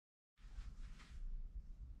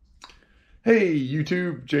Hey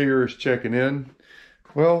YouTube, Jay Harris checking in.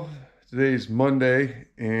 Well, today's Monday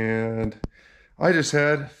and I just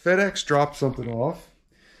had FedEx drop something off.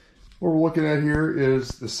 What we're looking at here is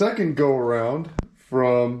the second go around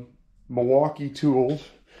from Milwaukee Tools.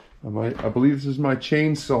 I believe this is my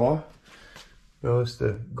chainsaw. Notice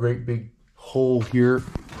the great big hole here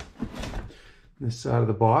on this side of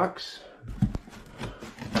the box.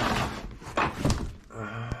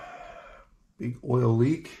 Big oil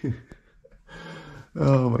leak.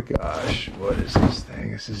 Oh my gosh, what is this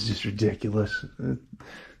thing? This is just ridiculous.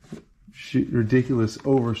 Ridiculous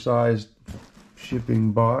oversized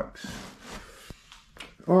shipping box.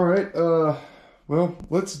 All right, well,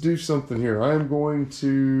 let's do something here. I'm going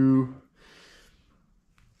to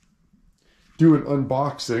do an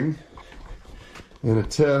unboxing and a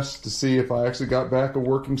test to see if I actually got back a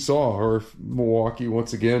working saw or if Milwaukee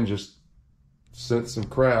once again just sent some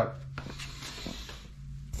crap.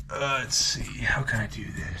 Let's see, how can I do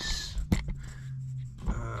this?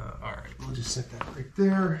 All right, we'll just set that right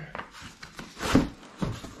there.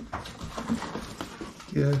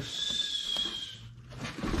 Yes.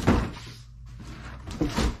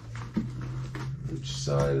 Which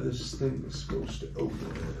side of this thing is supposed to open?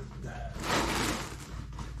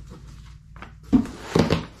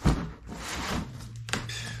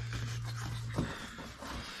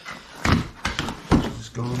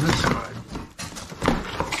 Just go on this side.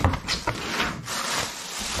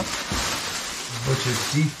 Bunch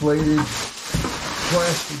of deflated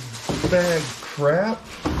plastic bag crap.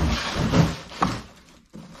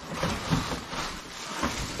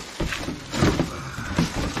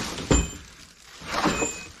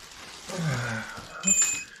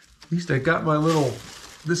 At least I got my little,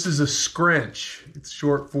 this is a scrench. It's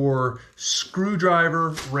short for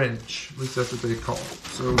screwdriver wrench. At least that's what they call it.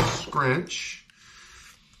 So scrench.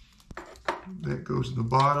 That goes in the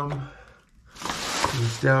bottom.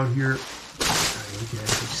 Goes down here. You can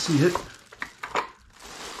actually see it.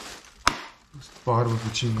 That's the bottom of the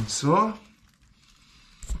chainsaw.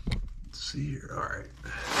 Let's see here. All right.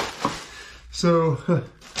 So,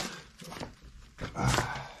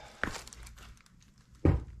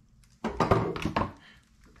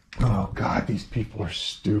 oh God, these people are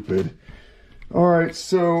stupid. All right,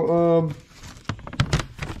 so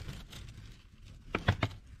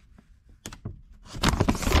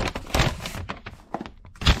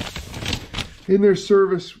in their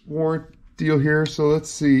service warrant deal here, so let's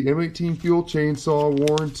see, M18 fuel chainsaw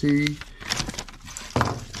warranty.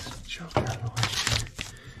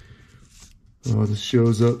 Oh, this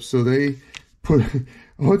shows up. So they put,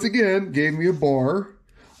 once again, gave me a bar.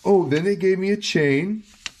 Oh, then they gave me a chain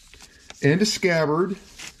and a scabbard,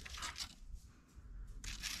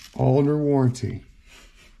 all under warranty.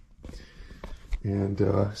 And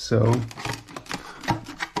so,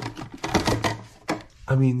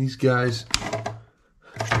 I mean, these guys,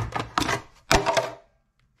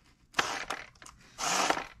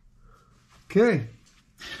 okay,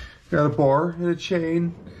 got a bar and a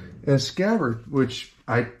chain and a scabbard, which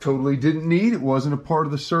I totally didn't need. It wasn't a part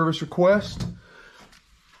of the service request.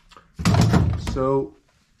 So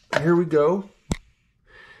here we go.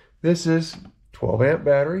 This is 12 amp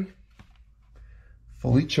battery,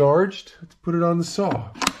 fully charged. Let's put it on the saw.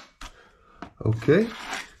 Okay,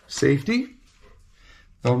 safety,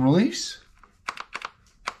 thumb release.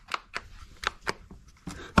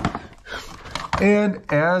 And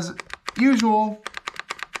as usual,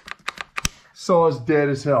 saw is dead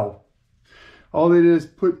as hell. All they did is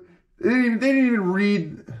put, they didn't even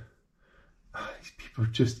read. These people are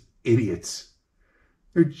just idiots.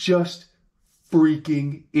 They're just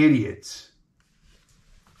freaking idiots.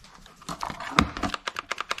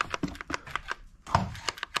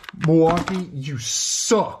 Milwaukee, you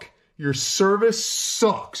suck. Your service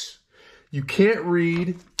sucks. You can't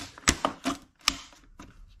read.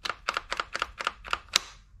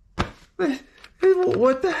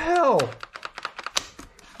 What the hell?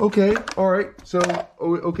 Okay, all right. So,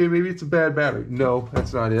 okay, maybe it's a bad battery. No,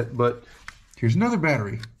 that's not it. But here's another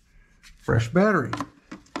battery. Fresh battery.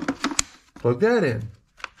 Plug that in.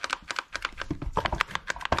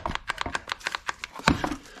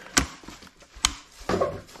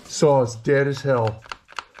 Saw is dead as hell.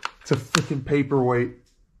 It's a freaking paperweight.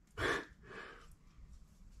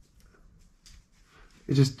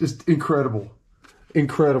 It's just incredible.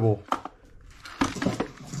 Incredible.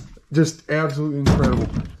 Just absolutely incredible.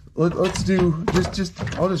 Let's do,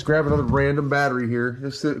 I'll just grab another random battery here.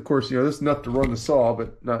 This, of course, you know, this is enough to run the saw,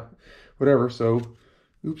 but not, whatever. So,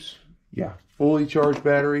 oops. Yeah, fully charged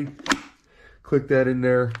battery. Click that in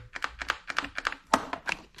there.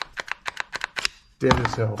 Dead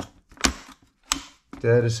as hell.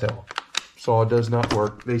 Dead as hell. saw does not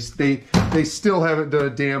work. They still haven't done a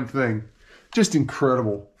damn thing. Just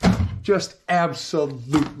incredible. Just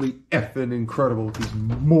absolutely effing incredible with these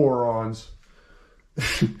morons.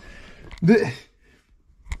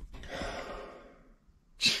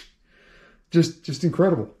 Just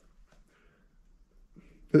incredible.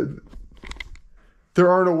 There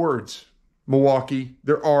are no words, Milwaukee.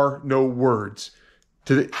 There are no words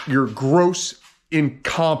to your gross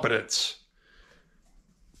incompetence.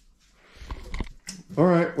 All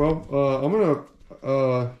right, well, I'm gonna.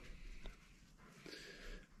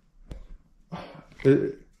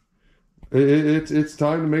 It's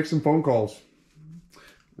time to make some phone calls.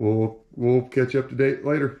 We'll catch you up to date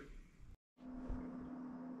later.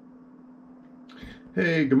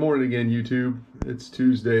 Hey, good morning again, YouTube. It's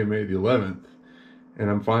Tuesday, May the 11th, and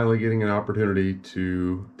I'm finally getting an opportunity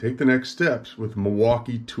to take the next steps with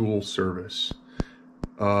Milwaukee Tool Service.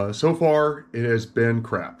 So far, it has been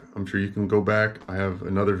crap. I'm sure you can go back. I have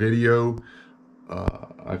another video.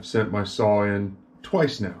 I've sent my saw in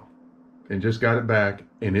twice now and just got it back,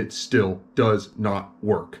 and it still does not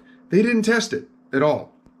work. They didn't test it at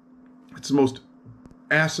all. It's the most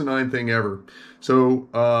asinine thing ever. So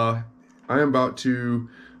I am about to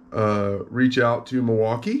reach out to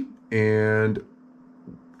Milwaukee and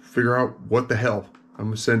figure out what the hell. I'm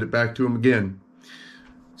gonna send it back to them again.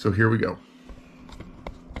 So here we go.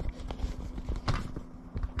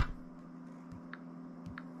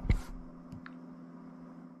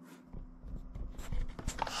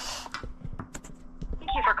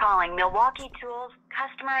 Thank you for calling Milwaukee Tools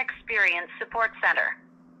Customer Experience Support Center.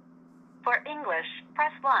 For English,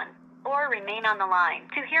 press 1 or remain on the line.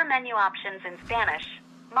 To hear menu options in Spanish,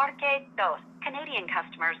 marque dos. Canadian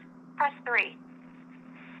customers, press 3.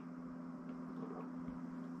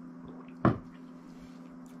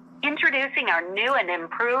 Introducing our new and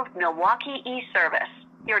improved Milwaukee e-Service,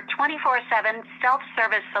 your 24/7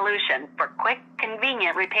 self-service solution for quick,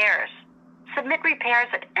 convenient repairs. Submit repairs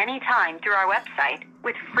at any time through our website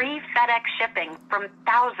with free FedEx shipping from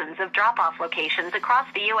thousands of drop-off locations across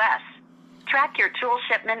the U.S. Track your tool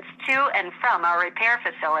shipments to and from our repair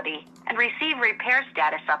facility and receive repair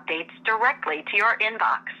status updates directly to your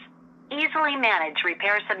inbox. Easily manage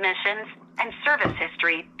repair submissions and service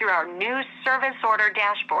history through our new service order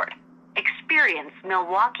dashboard. Experience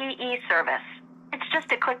Milwaukee e-Service. It's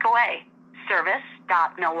just a click away.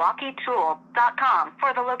 Service.milwaukeetool.com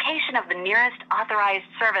for the location of the nearest authorized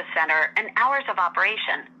service center and hours of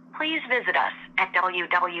operation. Please visit us at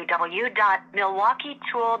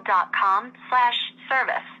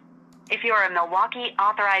www.milwaukeetool.com/service. If you are a Milwaukee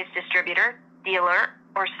authorized distributor, dealer,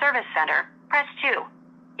 or service center, press 2.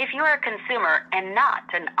 If you are a consumer and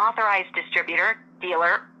not an authorized distributor,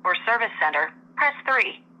 dealer, or service center, press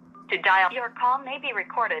 3. To dial, your call may be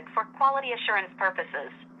recorded for quality assurance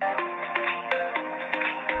purposes.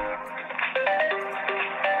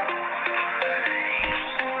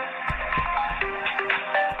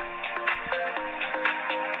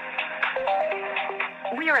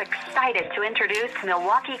 We are excited to introduce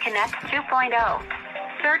Milwaukee Connect 2.0.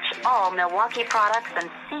 Search all Milwaukee products and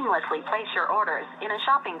seamlessly place your orders in a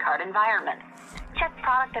shopping cart environment. Check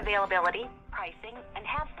product availability, pricing, and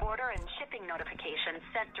have order and shipping notifications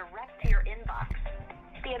sent direct to your inbox.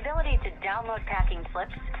 The ability to download packing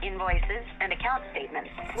slips, invoices, and account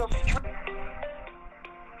statements will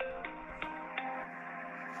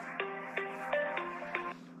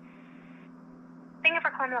Thank you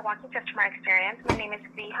for calling Milwaukee Customer Experience. My name is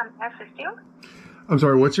V. How may I assist you? I'm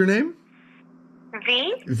sorry, what's your name?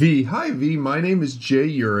 V. V. Hi, V. My name is Jay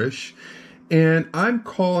Urish, and I'm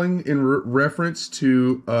calling in reference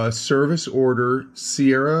to service order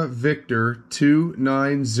Sierra Victor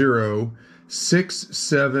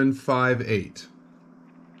 2906758.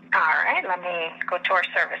 All right, let me go to our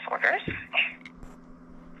service orders.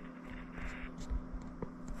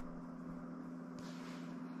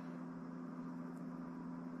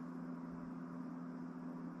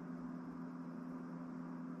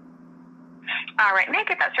 All right, may I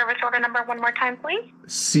get that service order number one more time, please?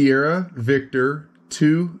 Sierra Victor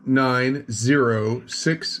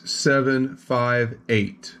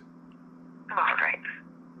 2906758. All right.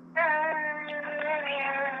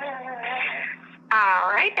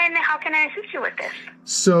 All right, and how can I assist you with this?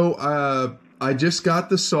 So, I just got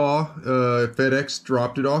the saw. FedEx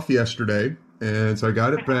dropped it off yesterday, and so I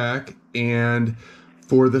got it back. And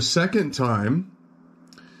for the second time,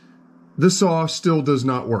 the saw still does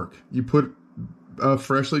not work. You put a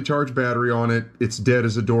freshly charged battery on it, it's dead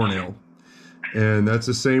as a doornail. And that's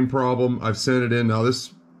the same problem. I've sent it in. Now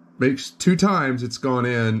this makes 2 times it's gone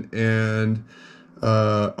in, and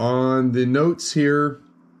on the notes here,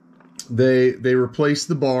 They replaced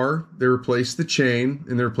the bar, they replaced the chain,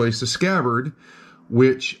 and they replaced the scabbard,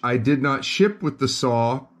 which I did not ship with the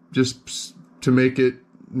saw just to make it,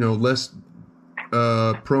 less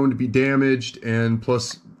prone to be damaged, and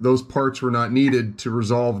plus those parts were not needed to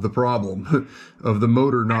resolve the problem of the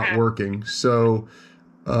motor not working. So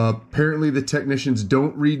apparently the technicians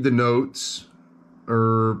don't read the notes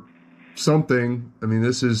or something. I mean,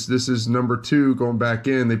 this is number 2 going back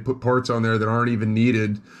in. They put parts on there that aren't even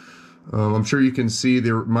needed. I'm sure you can see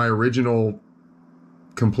my original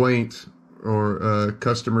complaint or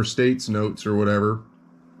customer states notes or whatever.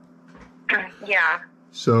 Yeah.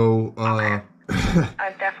 So I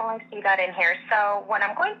definitely see that in here. So what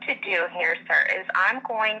I'm going to do here, sir, is I'm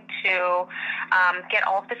going to get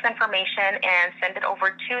all of this information and send it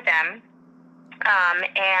over to them.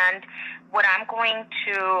 And what I'm going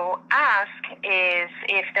to ask is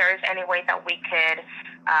if there's any way that we could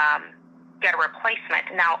get a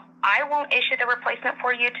replacement. Now, I won't issue the replacement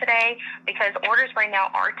for you today because orders right now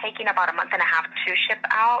are taking about a month and a half to ship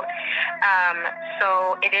out.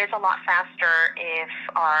 So it is a lot faster if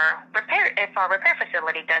our repair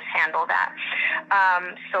facility does handle that.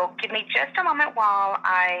 So give me just a moment while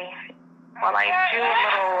I do a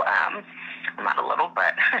little, not a little,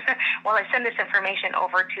 but while I send this information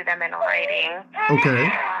over to them in writing. Okay.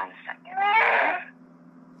 1 second.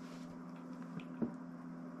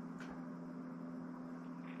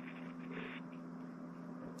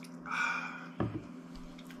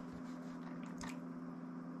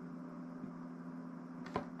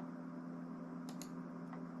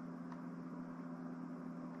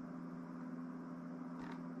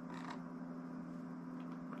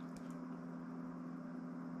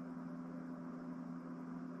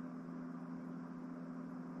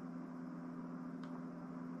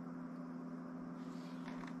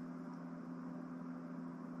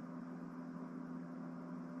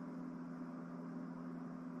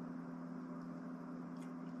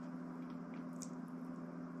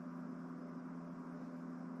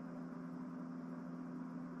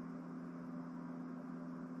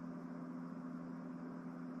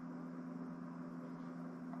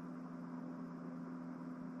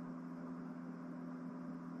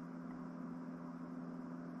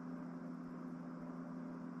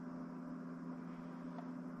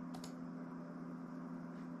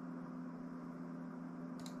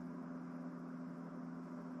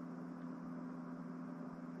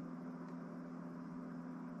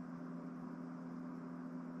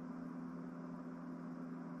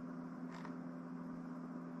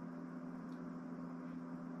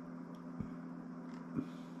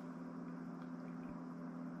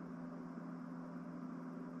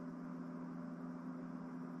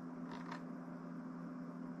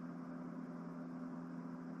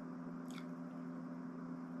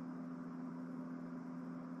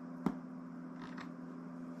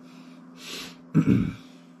 All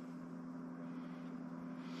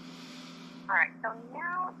right, so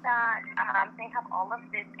now that they have all of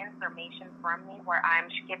this information from me where I'm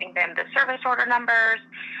giving them the service order numbers,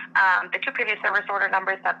 the 2 previous service order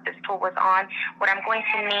numbers that this tool was on, what I'm going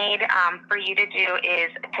to need for you to do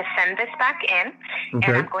is to send this back in, Okay.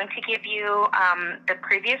 and I'm going to give you the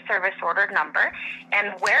previous service order number,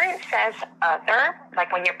 and where it says other,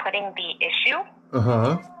 like when you're putting the issue,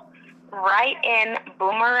 write in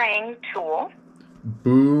boomerang tool.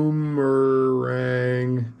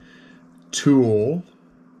 Boomerang tool.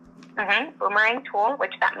 Boomerang tool,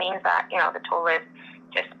 which that means that, the tool is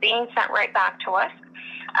just being sent right back to us.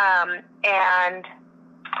 And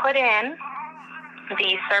put in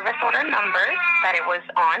the service order numbers that it was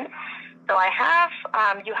on. So I have,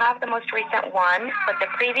 you have the most recent one, but the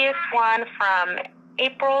previous one from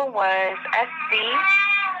April was SC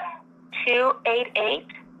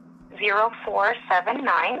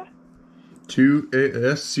 2880479.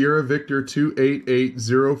 S Sierra Victor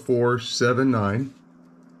 2880479.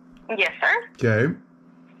 Yes, sir. Okay.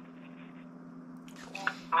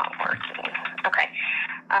 Not working. Okay.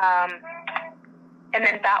 And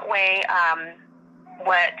then that way,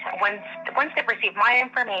 once they receive my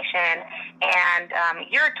information and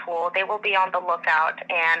your tool, they will be on the lookout,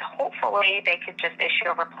 and hopefully they could just issue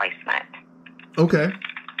a replacement. Okay.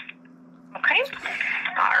 Okay.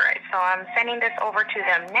 All right. So I'm sending this over to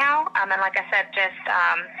them now. And like I said, just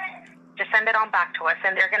send it on back to us,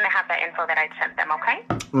 and they're going to have that info that I'd sent them. Okay.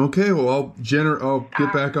 Okay. Well, I'll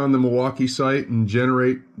get back on the Milwaukee site and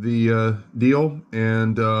generate the deal,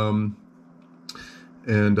 and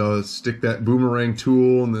and stick that boomerang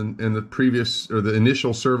tool and the previous or the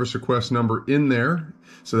initial service request number in there.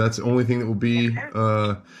 So that's the only thing that will be,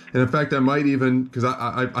 and in fact, I might even, because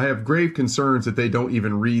I have grave concerns that they don't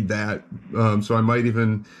even read that, so I might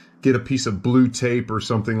even get a piece of blue tape or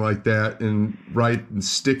something like that and write and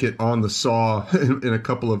stick it on the saw in a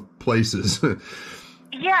couple of places.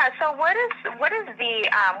 Yeah. So what is the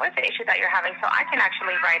issue that you're having? So I can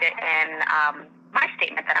actually write it in my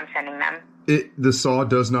statement that I'm sending them. The saw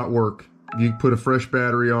does not work. You put a fresh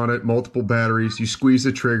battery on it, multiple batteries, you squeeze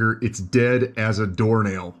the trigger, it's dead as a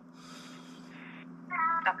doornail.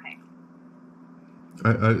 Okay.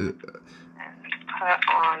 I Put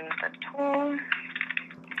on the tool.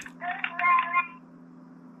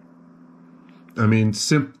 I mean,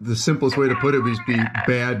 the simplest way to put it would be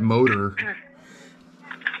bad motor.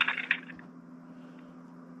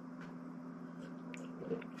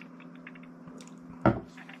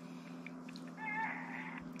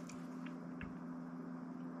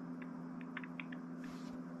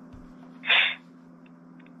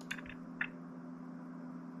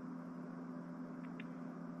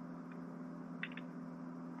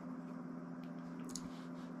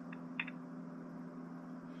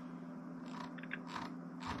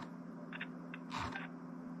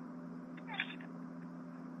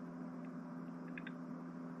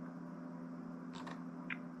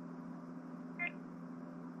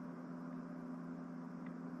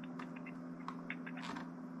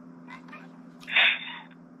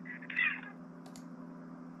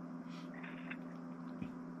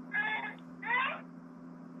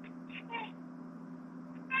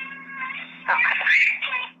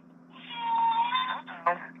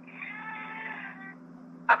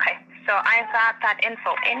 Okay, so I've got that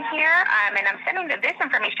info in here, and I'm sending this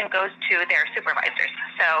information goes to their supervisors,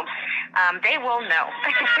 so they will know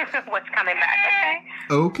what's coming back.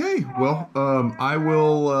 Okay, well, I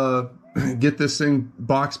will get this thing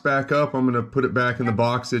boxed back up. I'm going to put it back in the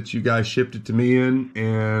box that you guys shipped it to me in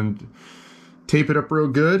and tape it up real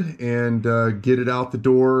good and get it out the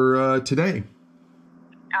door today.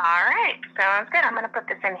 All right, sounds good. I'm going to put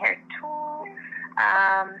this in here too.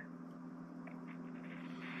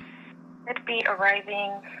 It'd be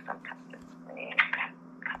arriving sometime this week.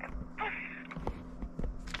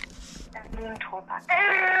 Sending tool back.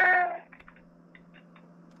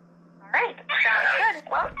 All right, sounds good.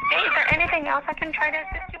 Well, hey, is there anything else I can try to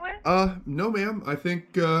assist you with? No, ma'am. I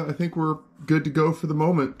think we're good to go for the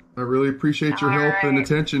moment. I really appreciate your help and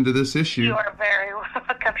attention to this issue. You are very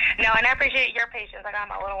welcome. No, and I appreciate your patience. I got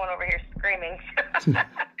my little one over here screaming. All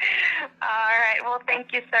right. Well,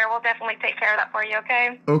 thank you, sir. We'll definitely take care of that for you,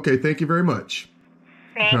 okay? Okay, thank you very much.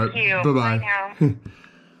 Thank you. Bye-bye. Bye now.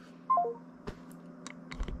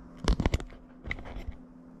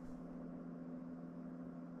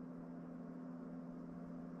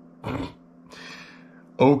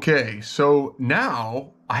 Okay, so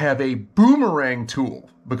now I have a boomerang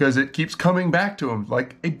tool because it keeps coming back to him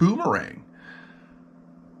like a boomerang.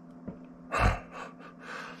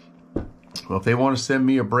 Well, if they want to send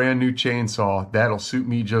me a brand new chainsaw, that'll suit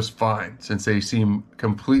me just fine, since they seem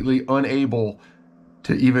completely unable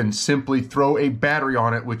to even simply throw a battery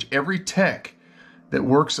on it, which every tech that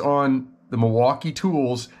works on the Milwaukee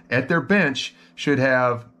tools at their bench should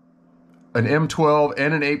have an M12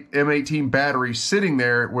 and an M18 battery sitting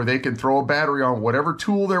there where they can throw a battery on whatever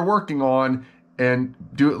tool they're working on and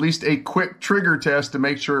do at least a quick trigger test to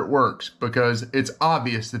make sure it works, because it's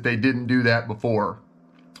obvious that they didn't do that before.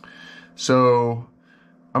 So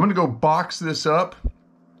I'm gonna go box this up,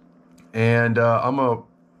 and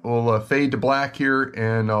we'll fade to black here,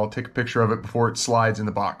 and I'll take a picture of it before it slides in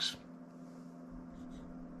the box.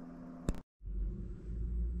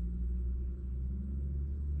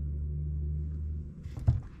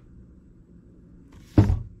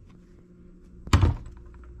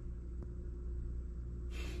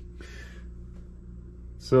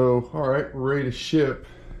 So, all right, we're ready to ship.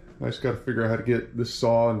 I just got to figure out how to get this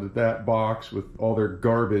saw into that box with all their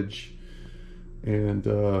garbage and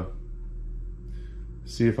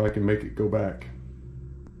see if I can make it go back.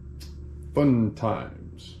 Fun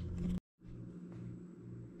times.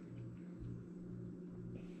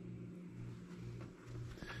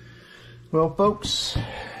 Well, folks,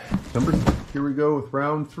 here we go with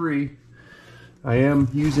round 3. I am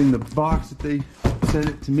using the box that they sent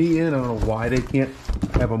it to me in. I don't know why they can't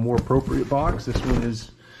have a more appropriate box. This one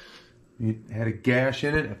it had a gash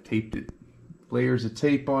in it. I've taped it, layers of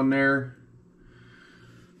tape on there.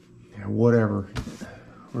 Yeah, whatever.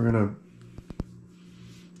 We're gonna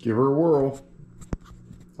give her a whirl.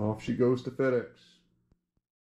 Off she goes to FedEx.